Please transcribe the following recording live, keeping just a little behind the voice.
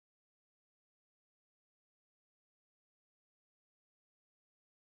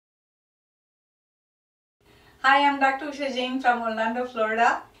Hi, I'm Dr. Usha Jain from Orlando,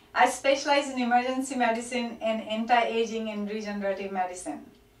 Florida. I specialize in emergency medicine and anti-aging and regenerative medicine.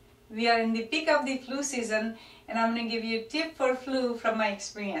 We are in the peak of the flu season and I'm going to give you a tip for flu from my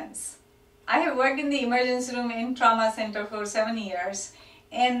experience. I have worked in the emergency room in trauma center for 7 years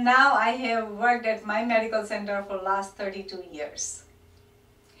and now I have worked at my medical center for the last 32 years.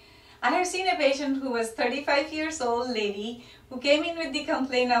 I have seen a patient who was 35 years old lady who came in with the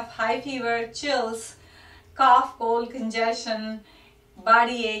complaint of high fever, chills, cough, cold, congestion,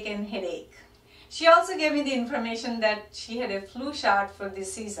 body ache and headache. She also gave me the information that she had a flu shot for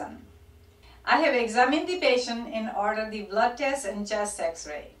this season. I have examined the patient and ordered the blood test and chest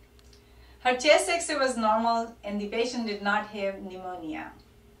x-ray. Her chest x-ray was normal and the patient did not have pneumonia.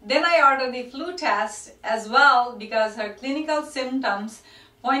 Then I ordered the flu test as well because her clinical symptoms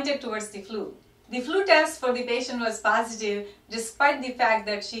pointed towards the flu. The flu test for the patient was positive despite the fact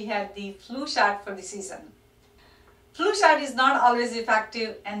that she had the flu shot for the season. Flu shot is not always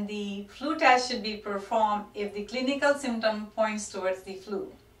effective and the flu test should be performed if the clinical symptom points towards the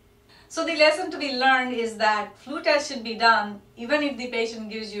flu. So the lesson to be learned is that flu test should be done even if the patient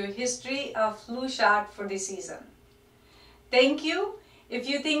gives you a history of flu shot for the season. Thank you. If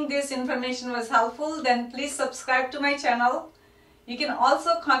you think this information was helpful, then please subscribe to my channel. You can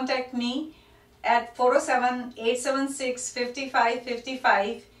also contact me at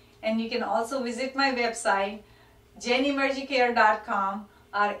 407-876-5555 and you can also visit my website Emergi-Care.com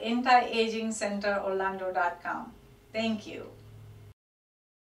or antiagingcenterorlando.com. Thank you.